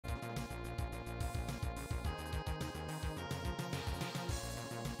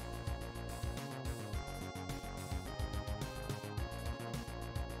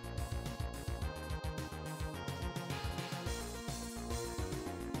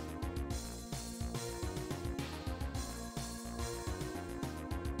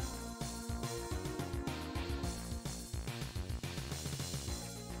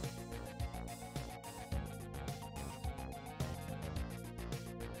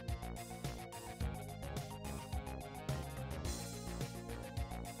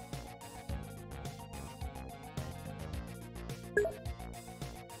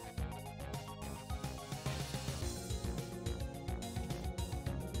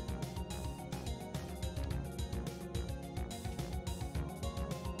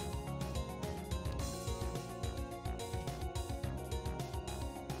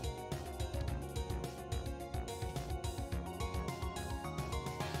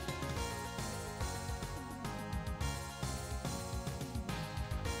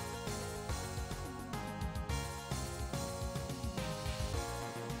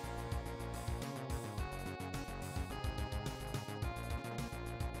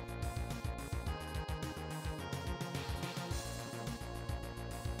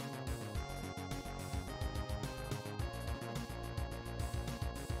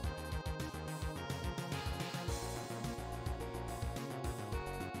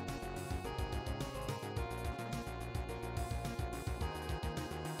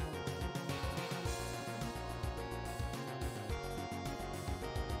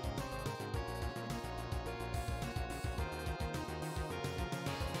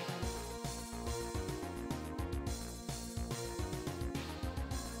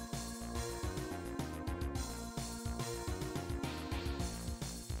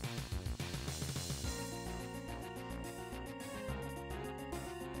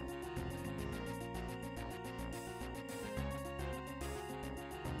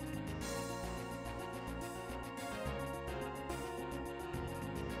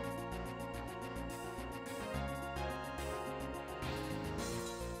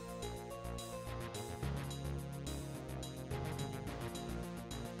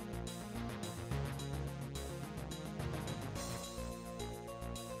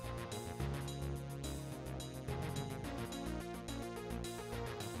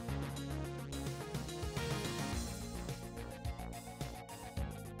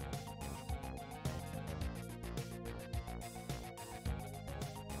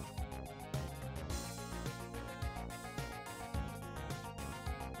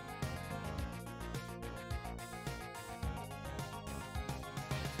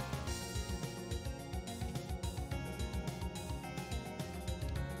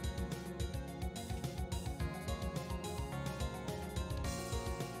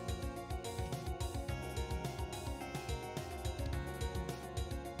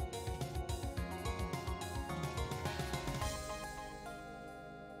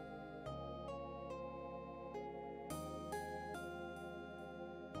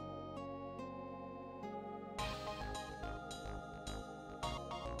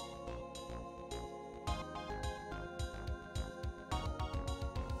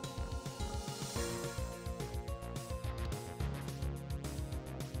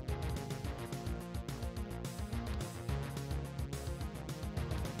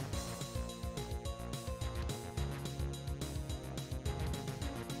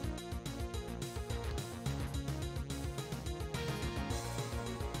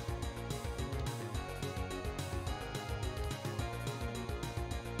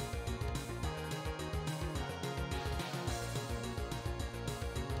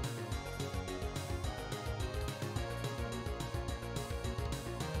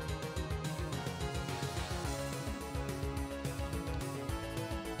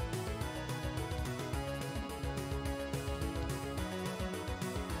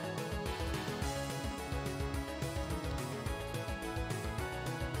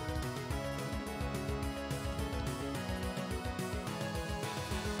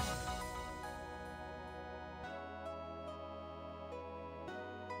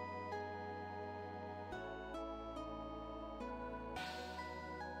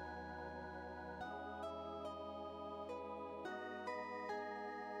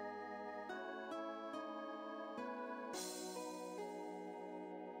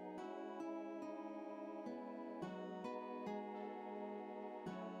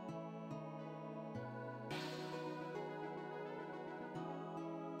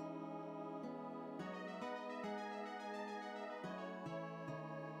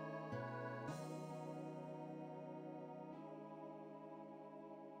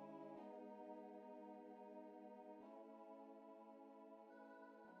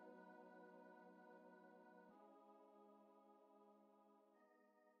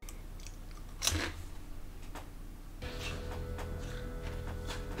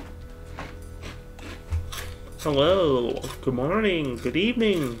Hello, good morning, good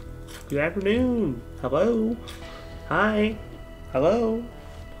evening, good afternoon, hello, hi, hello,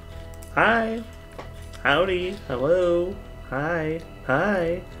 hi, howdy, hello, hi,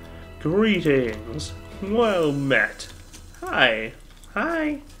 greetings, well met, hi,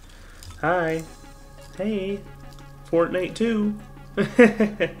 hey, Fortnite too.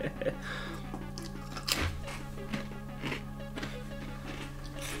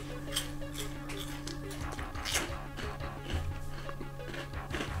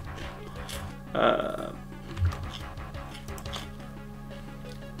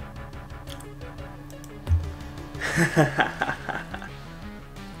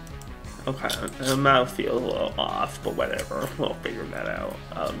 Okay, the mouth feels a little off, but whatever. We'll figure that out.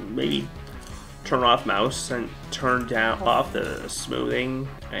 Maybe turn off mouse and turn down off the smoothing,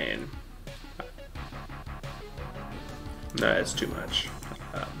 and no, that's too much.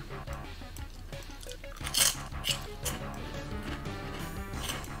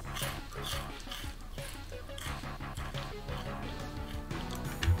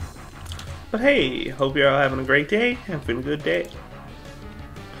 But hey, hope you're all having a great day, having a good day,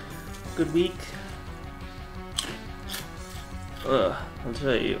 good week. I'll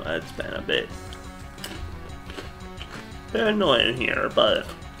tell you, it's been a bit annoying here, but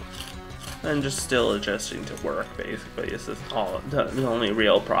I'm just still adjusting to work, basically. This is all the only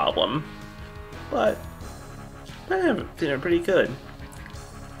real problem. But I'm feeling pretty good.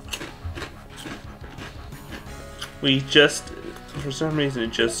 We just, for some reason,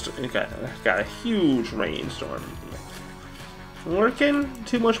 it got a huge rainstorm. Working?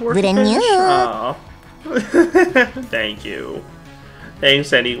 Too much work to finish? Oh. Thank you.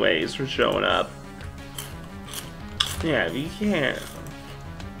 Thanks anyways for showing up. Yeah, you can't.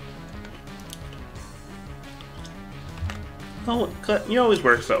 Oh, you always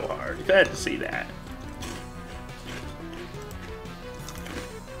work so hard. Glad to see that.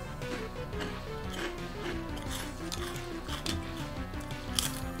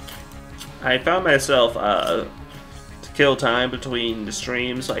 I found myself to kill time between the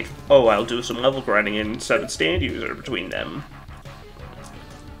streams, like, oh, I'll do some level grinding and set a stand user between them.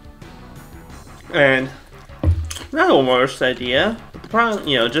 And not the worst idea. But the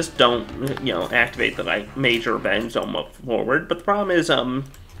problem, just don't, activate the like major events, don't move forward. But the problem is, where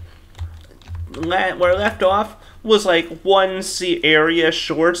I left off was like one area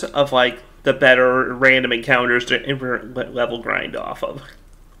short of like the better random encounters to level grind off of.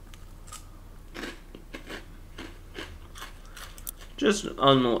 Just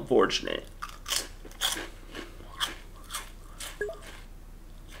unfortunate.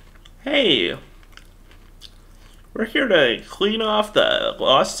 Hey, we're here to clean off the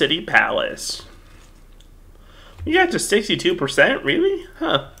Lost City Palace. We got to 62%? Really?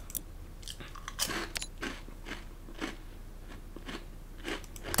 Huh.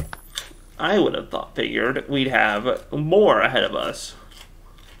 I would have figured we'd have more ahead of us.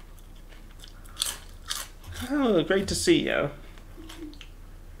 Oh, great to see you.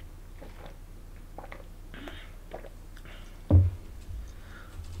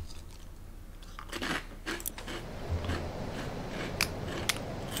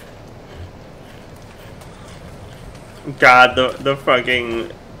 God, the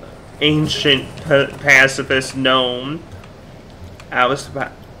fucking ancient pacifist gnome. I was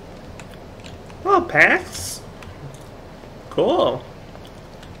about. Oh, PAX? Cool.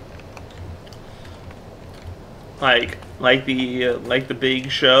 Like the big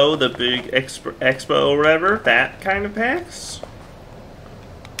show, the big expo or whatever, that kind of PAX?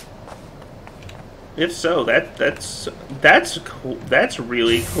 If so, that's cool. That's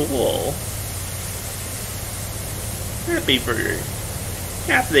really cool. Happy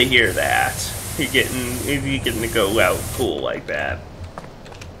to hear that. You're getting to go out cool like that.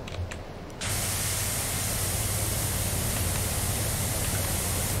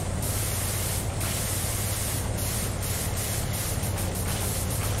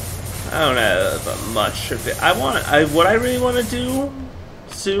 I don't have much of it. What I really want to do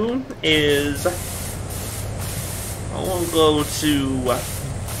soon is I want to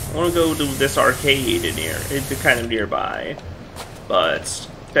go to this arcade in here. It's kind of nearby, but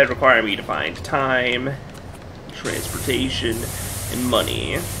that requires me to find time, transportation, and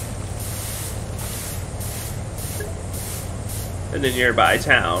money. In the nearby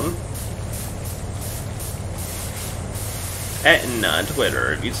town. Etten on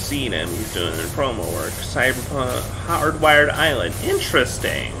Twitter, if you've seen him, he's doing the promo work. Cyberpunk Hardwired Island.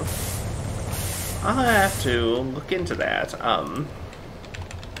 Interesting. I'll have to look into that.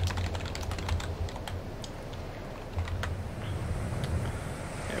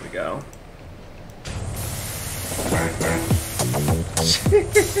 There we go.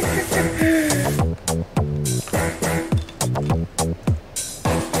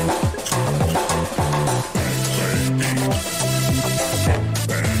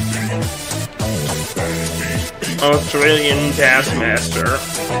 Australian Taskmaster.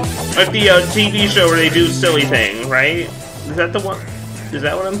 Like the TV show where they do silly thing, right? Is that the one? Is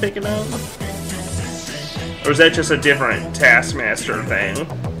that what I'm thinking of? Or is that just a different Taskmaster thing?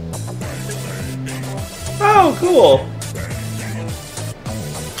 Oh, cool.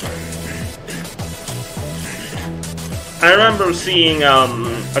 I remember seeing a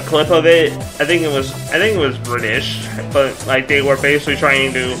clip of it. I think it was British, but like they were basically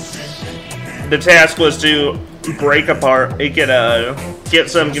trying to. The task was to break apart, get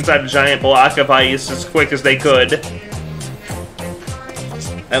some inside a giant block of ice as quick as they could,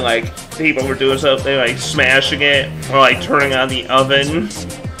 and like people were doing something like smashing it or like turning on the oven,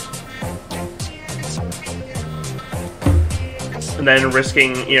 and then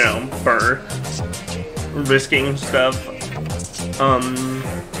risking, you know, risking stuff.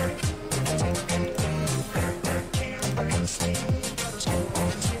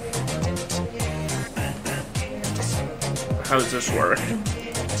 How does this work?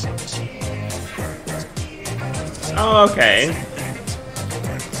 Oh, okay.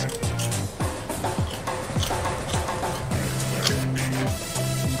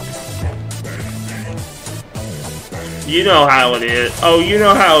 You know how it is. Oh, you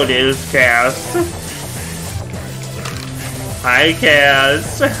know how it is, Cass. Hi,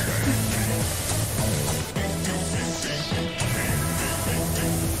 Cass.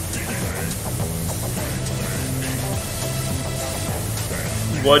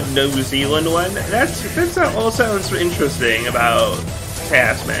 One New Zealand one? That all sounds interesting about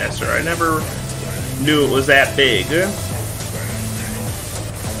Taskmaster. I never knew it was that big.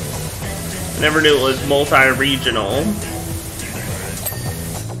 I never knew it was multi-regional.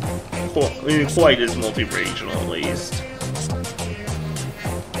 I mean, quite as multi-regional, at least.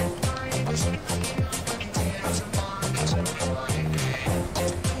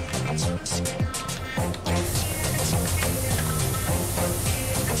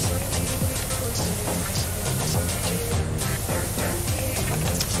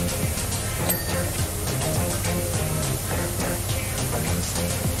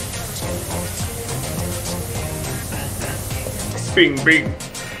 Bing, bing,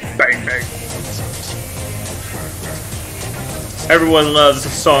 bang, bang. Everyone loves a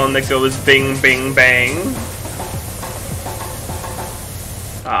song that goes bing, bing, bang.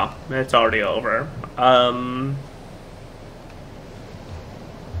 Oh, it's already over.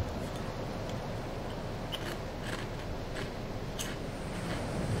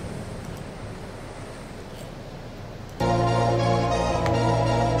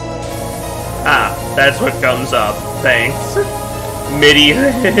 Ah, that's what comes up. Thanks. MIDI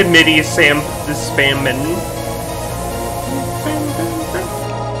spammin'.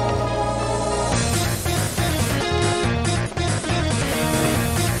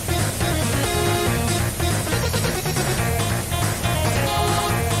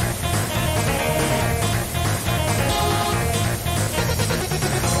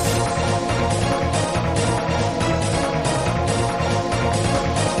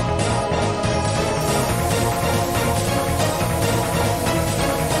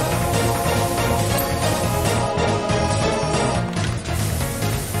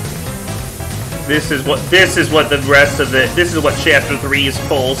 This is what the rest of it. This is what Chapter 3's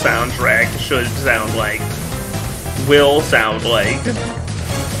full soundtrack should sound like. Will sound like.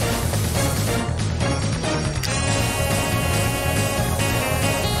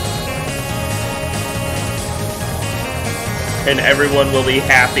 And everyone will be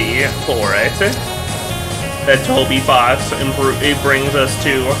happy for it. That Toby Fox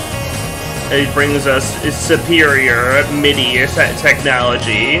brings us superior MIDI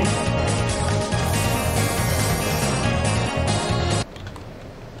technology.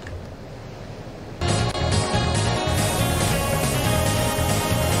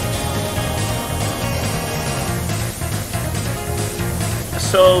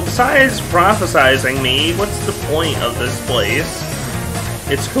 So, besides prophesizing me, what's the point of this place?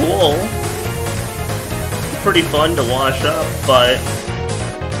 It's cool. Pretty fun to wash up, but...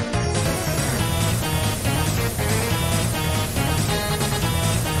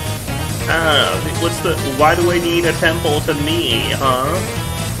 I don't know, why do I need a temple to me, huh?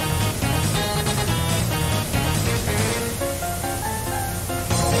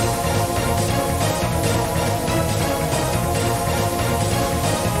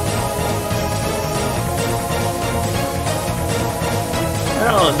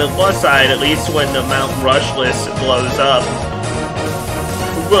 On the plus side, at least when the Mount Rushmore blows up,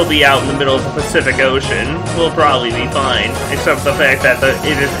 we'll be out in the middle of the Pacific Ocean. We'll probably be fine, except for the fact that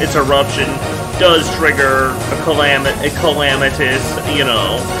its eruption does trigger a calamitous, you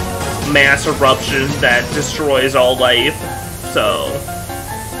know, mass eruption that destroys all life. So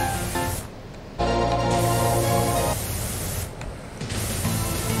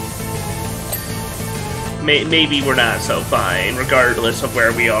maybe we're not so fine, regardless of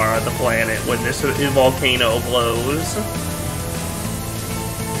where we are on the planet when this volcano blows.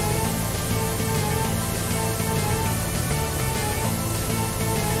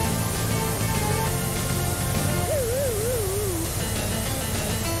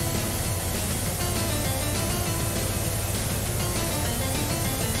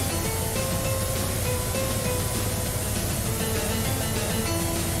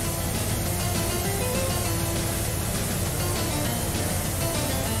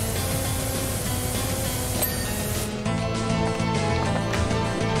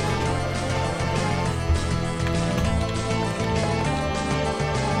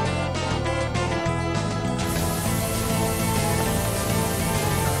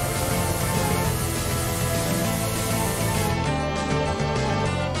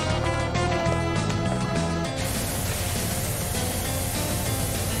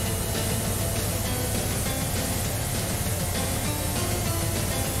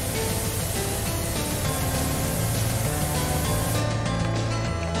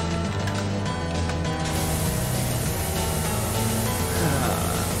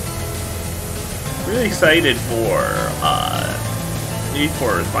 Really excited for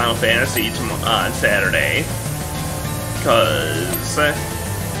Final Fantasy on Saturday, because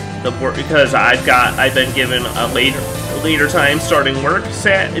I've been given a later time starting work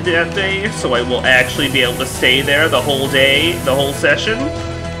that day, so I will actually be able to stay there the whole day, the whole session.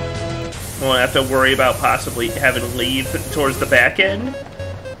 Won't have to worry about possibly having to leave towards the back end.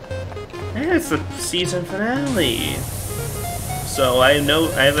 And it's the season finale. So I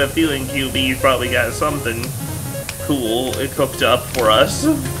have a feeling QB's probably got something cool cooked up for us.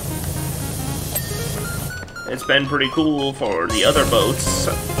 It's been pretty cool for the other boats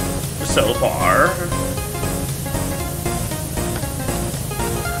so far.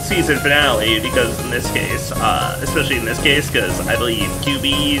 Season finale, because in this case, especially in this case, because I believe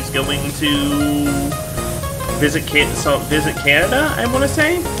QB is going to visit Canada, I want to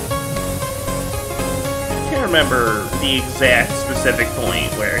say. Can't remember the exact specific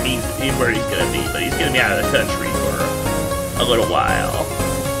point where he's gonna be, but he's gonna be out of the country for a little while.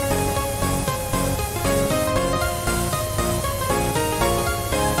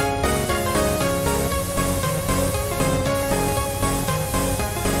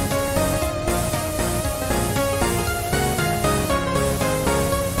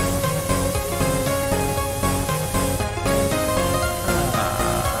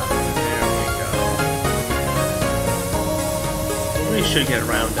 Should get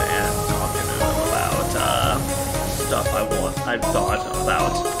around to talking to him about stuff I've thought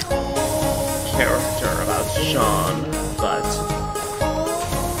about character, about Sean, but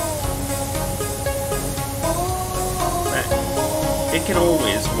it can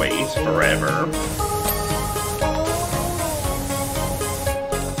always wait forever.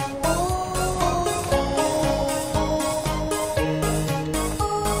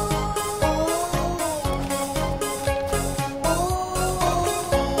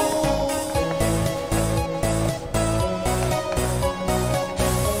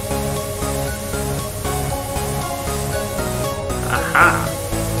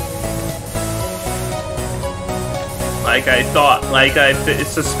 Like I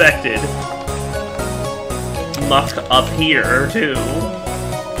suspected. Muck up here, too.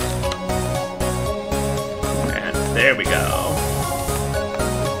 And there we go.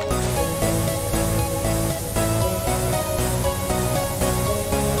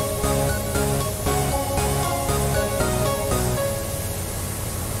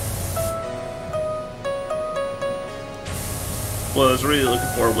 What I was really looking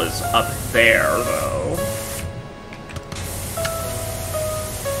for was up there, though.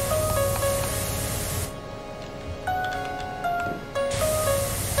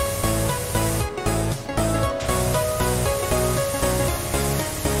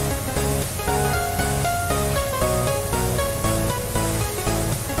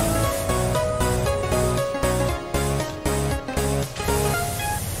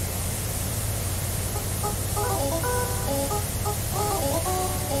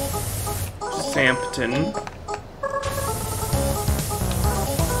 Sampton.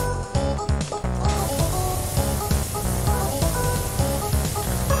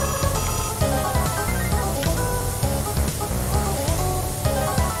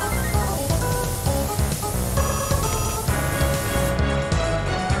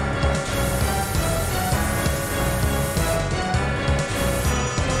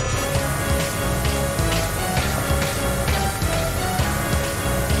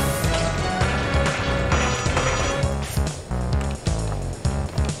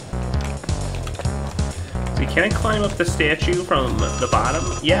 Can I climb up the statue from the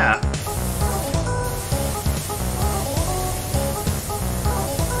bottom? Yeah.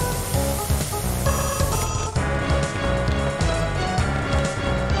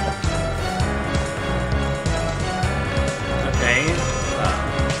 Okay.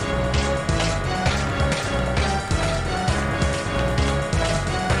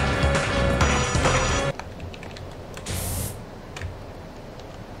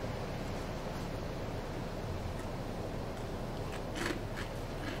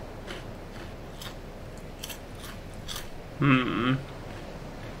 Hmm.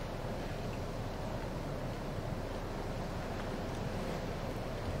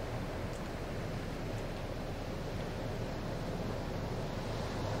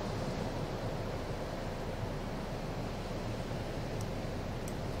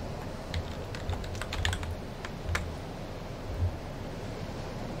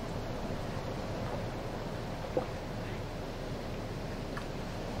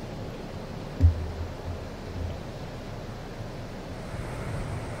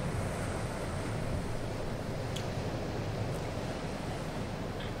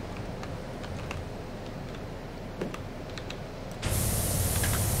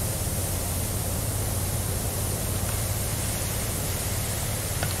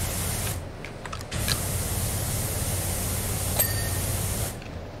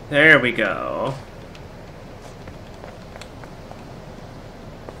 There we go.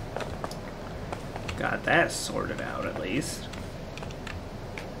 Got that sorted out at least.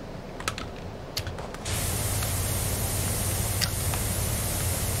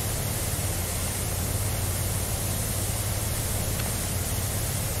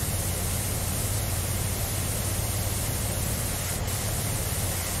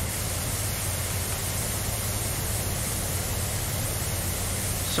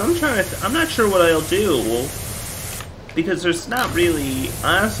 So I'm not sure what I'll do, because there's not really,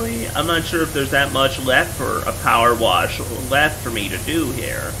 honestly, I'm not sure if there's that much left for a power wash left for me to do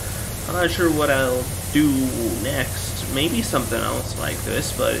here. I'm not sure what I'll do next. Maybe something else like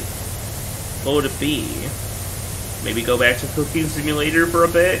this, but what would it be? Maybe go back to Cooking Simulator for a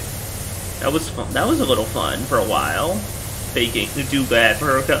bit? That was fun. That was a little fun for a while. Baking, do that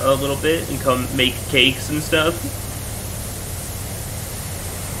for a little bit and come make cakes and stuff.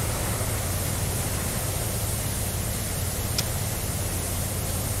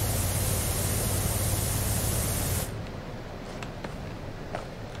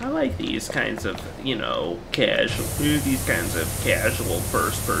 I like these kinds of, you know, casual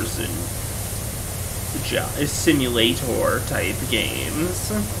first-person simulator type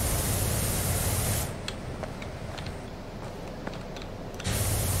games.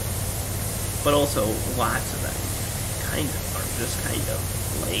 But also, lots of them are just kind of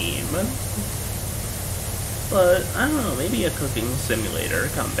lame. But, I don't know, maybe a cooking simulator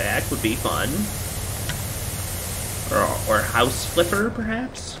comeback would be fun. Or House Flipper,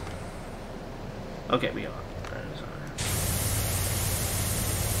 perhaps? Okay, we are.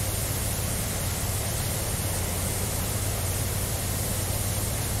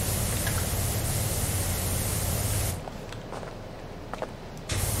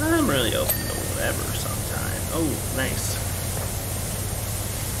 I'm really open to whatever sometime. Oh, nice.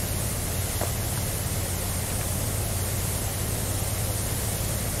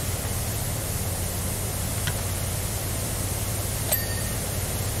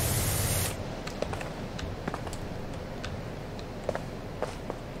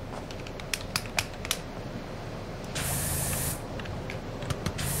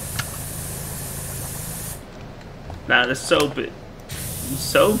 Now the soap's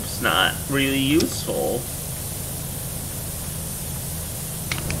not really useful.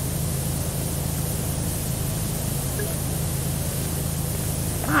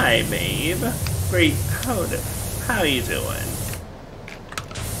 Hi, babe. Great. How you doing?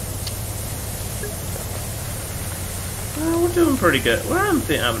 Well, we're doing pretty good. Well, I'm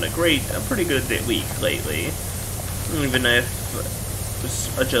having a pretty good week lately. Even if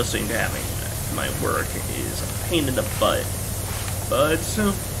just adjusting to having my work is a pain in the butt. But,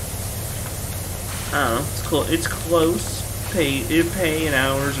 I don't know, it's close. Pay and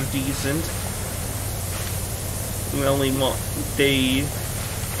hours are decent.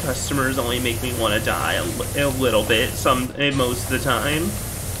 Customers only make me want to die a little bit, most of the time.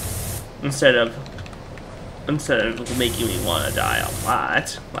 Instead of making me want to die a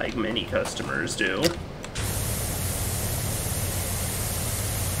lot, like many customers do.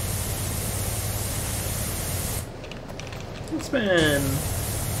 It's been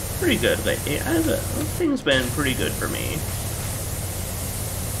pretty good lately. Things been pretty good for me.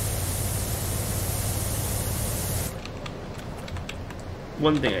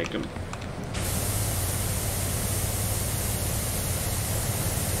 one thing I can...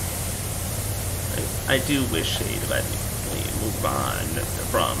 I do wish they'd let me move on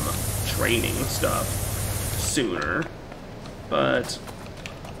from training stuff sooner. But,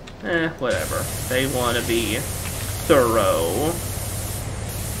 whatever. They want to be thorough.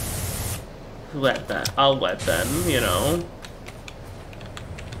 I'll let them, you know.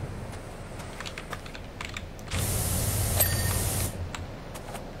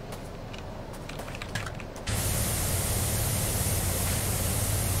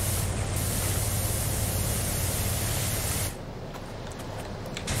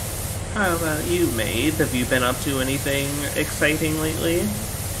 How about you, Maeve? Have you been up to anything exciting lately?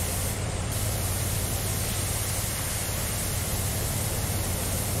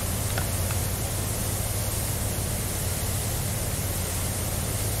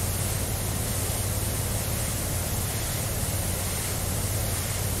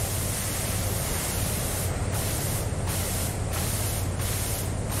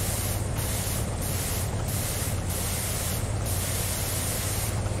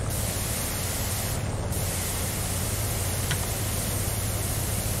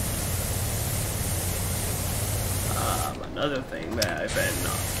 Another thing that I've been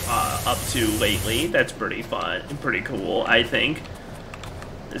up to lately that's pretty fun and pretty cool, I think,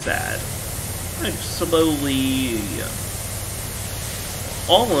 is that I'm slowly,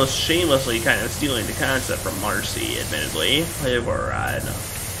 almost shamelessly kind of stealing the concept from Marcy, admittedly. Where I know.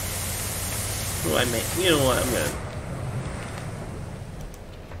 Who I make, you know what, I'm gonna...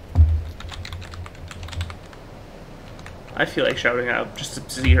 I feel like shouting out just to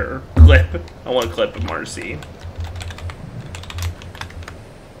see her clip. I want a clip of Marcy.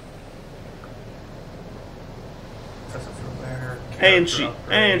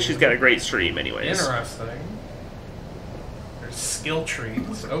 And she's got a great stream, anyways. Interesting. There's skill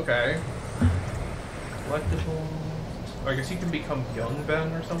trees. Okay. Collectibles. I guess you can become young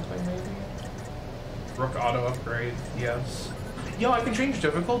Ben or something, maybe. Rook auto upgrade. Yes. Yo, I can change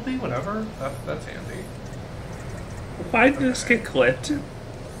difficulty whenever. That's handy. Why did this get clipped?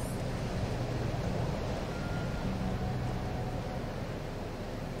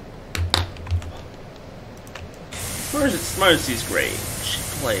 Marcy's great. She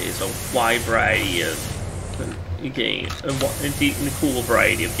plays a wide variety of games, a cool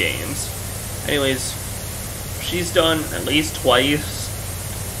variety of games. Anyways, she's done at least twice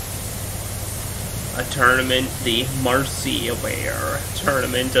a tournament, the Marcy Aware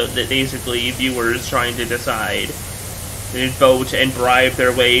tournament, that basically viewers trying to decide, vote and bribe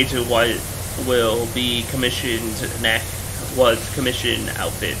their way to what will be commissioned commission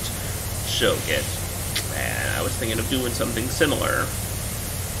outfit she'll get. And I was thinking of doing something similar.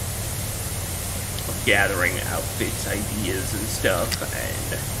 Of gathering outfits, ideas, and stuff,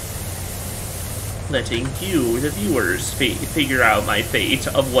 and letting you, the viewers, figure out my fate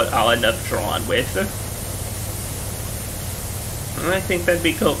of what I'll end up drawn with. And I think that'd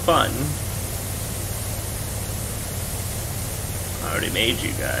be fun. I already made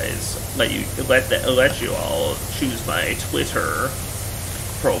you guys. Let you all choose my Twitter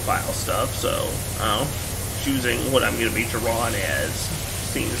profile stuff, so choosing what I'm going to be drawn as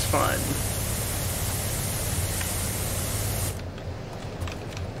seems fun.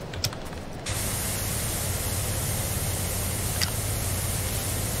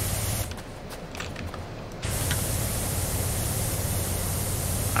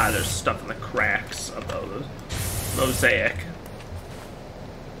 There's stuff in the cracks of the mosaic.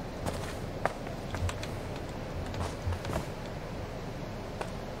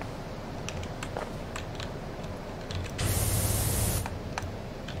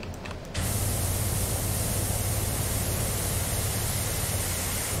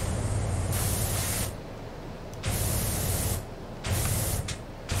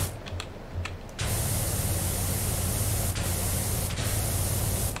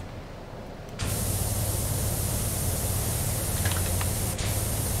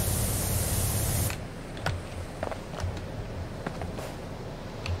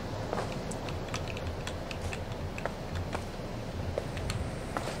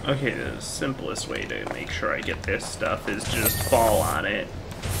 Okay, the simplest way to make sure I get this stuff is just fall on it.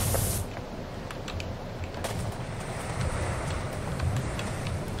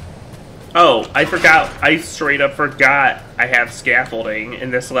 Oh, I forgot. I straight up forgot I have scaffolding in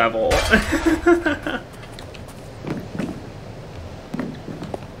this level.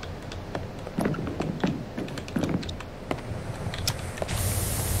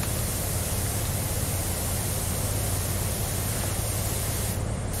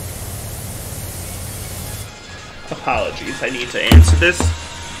 apologies. I need to answer this.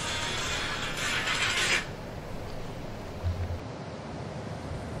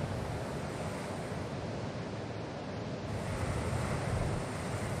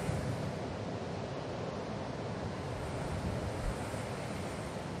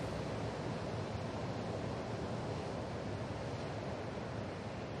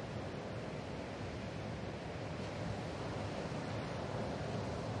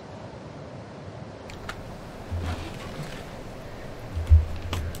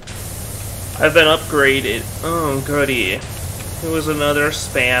 I've been upgraded. Oh, goody. It was another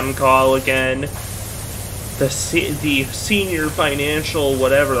spam call again. The senior financial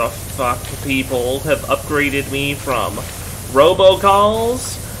whatever the fuck people have upgraded me from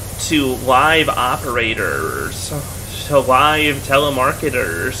robocalls to live operators to live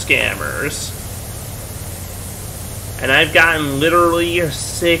telemarketer scammers. And I've gotten literally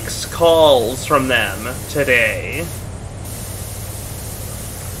 6 calls from them today.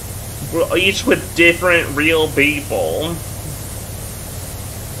 Each with different real people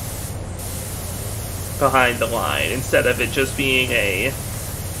behind the line, instead of it just being a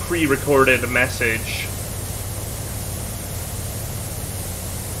pre-recorded message.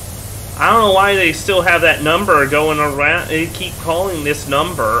 I don't know why they still have that number going around. They keep calling this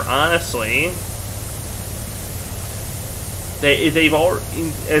number, honestly. They've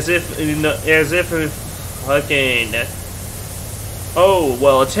already, as if fucking, oh,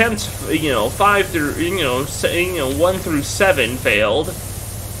 well, attempts, 5 through, 1 through 7 failed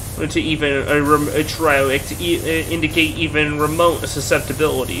to even try to indicate even remote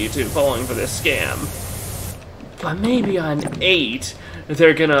susceptibility to falling for this scam. But maybe on 8,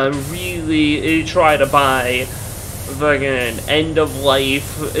 they're gonna really try to buy fucking end of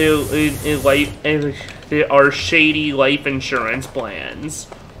life, our shady life insurance plans.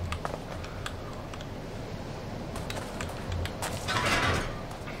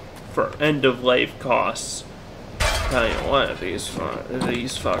 For end-of-life costs. Tell you what, if these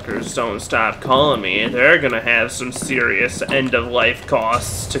fuckers don't stop calling me, they're gonna have some serious end-of-life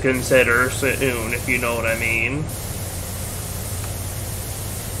costs to consider soon, if you know what I mean.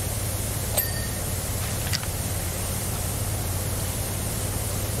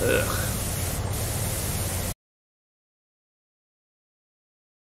 Ugh.